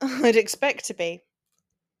 I'd expect to be.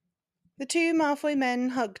 The two Malfoy men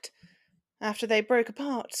hugged. After they broke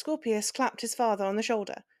apart, Scorpius clapped his father on the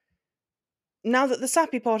shoulder. Now that the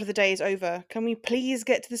sappy part of the day is over, can we please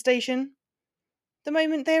get to the station? The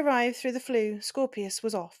moment they arrived through the flue, Scorpius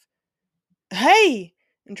was off. Hey!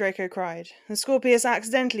 Draco cried, and Scorpius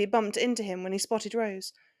accidentally bumped into him when he spotted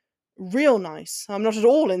Rose. Real nice. I'm not at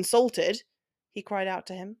all insulted, he cried out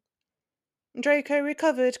to him. Draco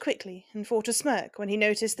recovered quickly and fought a smirk when he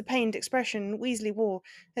noticed the pained expression Weasley wore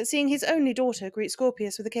at seeing his only daughter greet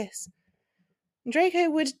Scorpius with a kiss. Draco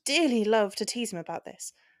would dearly love to tease him about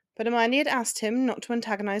this, but Hermione had asked him not to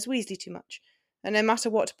antagonize Weasley too much, and no matter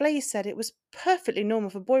what Blaise said, it was perfectly normal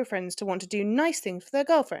for boyfriends to want to do nice things for their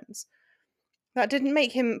girlfriends. That didn't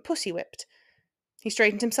make him pussy-whipped. He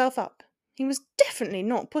straightened himself up. He was definitely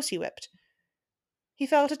not pussy-whipped. He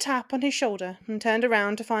felt a tap on his shoulder and turned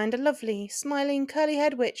around to find a lovely, smiling,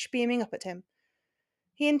 curly-haired witch beaming up at him.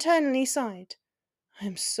 He internally sighed. I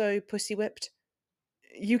am so pussy-whipped.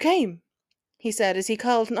 You came, he said as he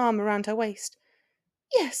curled an arm around her waist.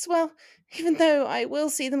 Yes, well, even though I will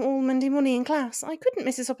see them all Monday morning in class, I couldn't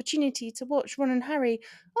miss this opportunity to watch Ron and Harry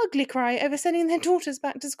ugly cry over sending their daughters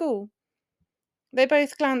back to school. They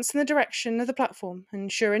both glanced in the direction of the platform,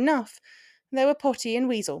 and sure enough, there were Potty and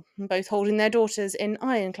Weasel, both holding their daughters in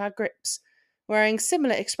ironclad grips, wearing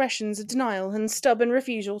similar expressions of denial and stubborn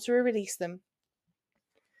refusal to release them.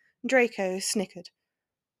 Draco snickered.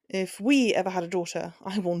 If we ever had a daughter,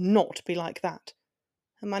 I will not be like that.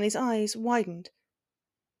 Hermione's eyes widened.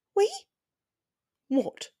 We?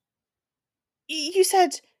 What? You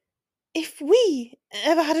said, if we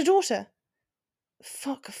ever had a daughter.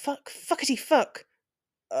 Fuckity fuck.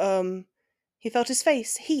 He felt his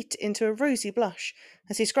face heat into a rosy blush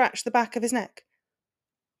as he scratched the back of his neck.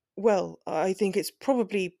 Well, I think it's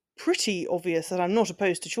probably pretty obvious that I'm not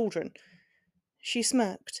opposed to children. She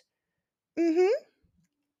smirked. Mm-hmm.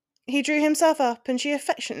 He drew himself up, and she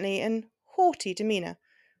affectionately and haughty demeanour.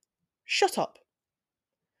 "Shut up."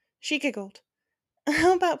 She giggled.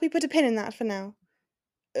 "How about we put a pin in that for now?"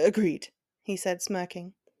 "Agreed," he said,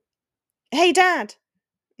 smirking. "Hey, Dad!"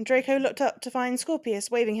 Draco looked up to find Scorpius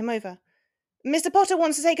waving him over. "Mr. Potter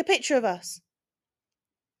wants to take a picture of us."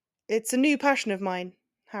 "It's a new passion of mine,"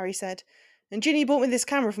 Harry said, "and Ginny bought me this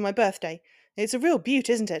camera for my birthday. It's a real beaut,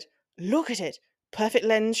 isn't it? Look at it! Perfect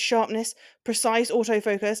lens, sharpness, precise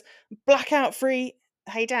autofocus, blackout free—"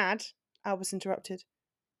 "Hey, Dad," Albus interrupted.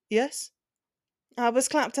 "Yes?" Albus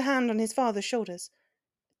clapped a hand on his father's shoulders.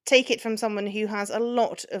 "Take it from someone who has a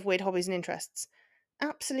lot of weird hobbies and interests.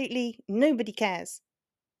 Absolutely nobody cares."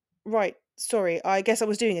 "Right, sorry, I guess I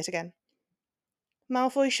was doing it again."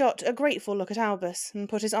 Malfoy shot a grateful look at Albus and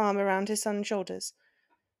put his arm around his son's shoulders.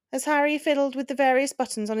 As Harry fiddled with the various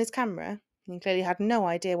buttons on his camera, he clearly had no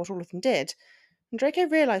idea what all of them did, and Draco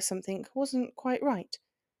realised something wasn't quite right.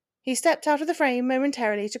 He stepped out of the frame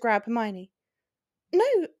momentarily to grab Hermione.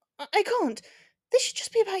 "No, I can't. This should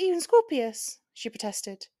just be about you and Scorpius," she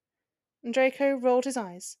protested. And Draco rolled his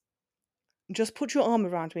eyes. "Just put your arm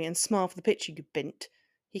around me and smile for the picture, you bint,"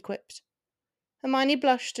 he quipped. Hermione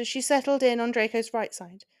blushed as she settled in on Draco's right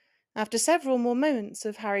side. After several more moments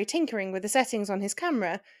of Harry tinkering with the settings on his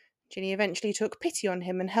camera, Ginny eventually took pity on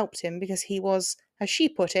him and helped him because he was, as she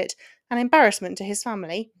put it, an embarrassment to his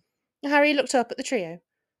family. Harry looked up at the trio.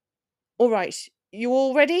 "All right, you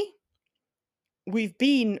all ready?" "We've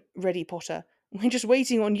been ready, Potter. We're just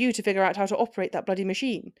waiting on you to figure out how to operate that bloody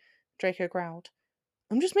machine," Draco growled.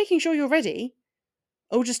 "I'm just making sure you're ready."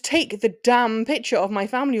 "Oh, just take the damn picture of my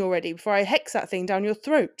family already before I hex that thing down your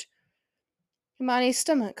throat." Hermione's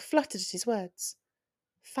stomach fluttered at his words.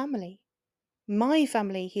 Family. My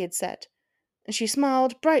family, he had said, and she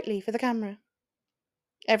smiled brightly for the camera.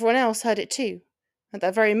 Everyone else heard it too. At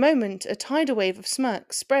that very moment, a tidal wave of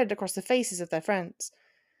smirks spread across the faces of their friends.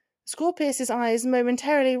 Scorpius's eyes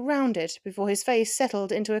momentarily rounded before his face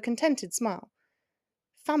settled into a contented smile.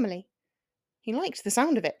 Family. He liked the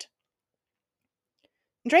sound of it.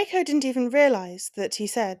 Draco didn't even realise that he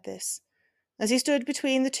said this. As he stood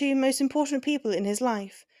between the two most important people in his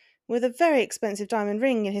life, with a very expensive diamond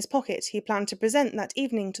ring in his pocket he planned to present that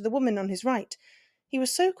evening to the woman on his right, he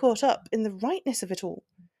was so caught up in the rightness of it all.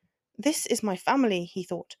 This is my family, he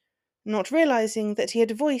thought, not realising that he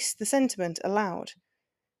had voiced the sentiment aloud.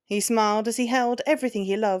 He smiled as he held everything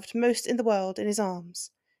he loved most in the world in his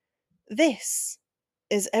arms. This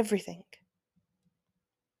is everything.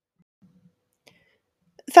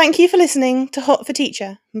 Thank you for listening to Hot for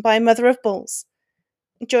Teacher by Mother of Bulls.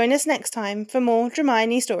 Join us next time for more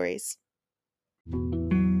Dramione stories.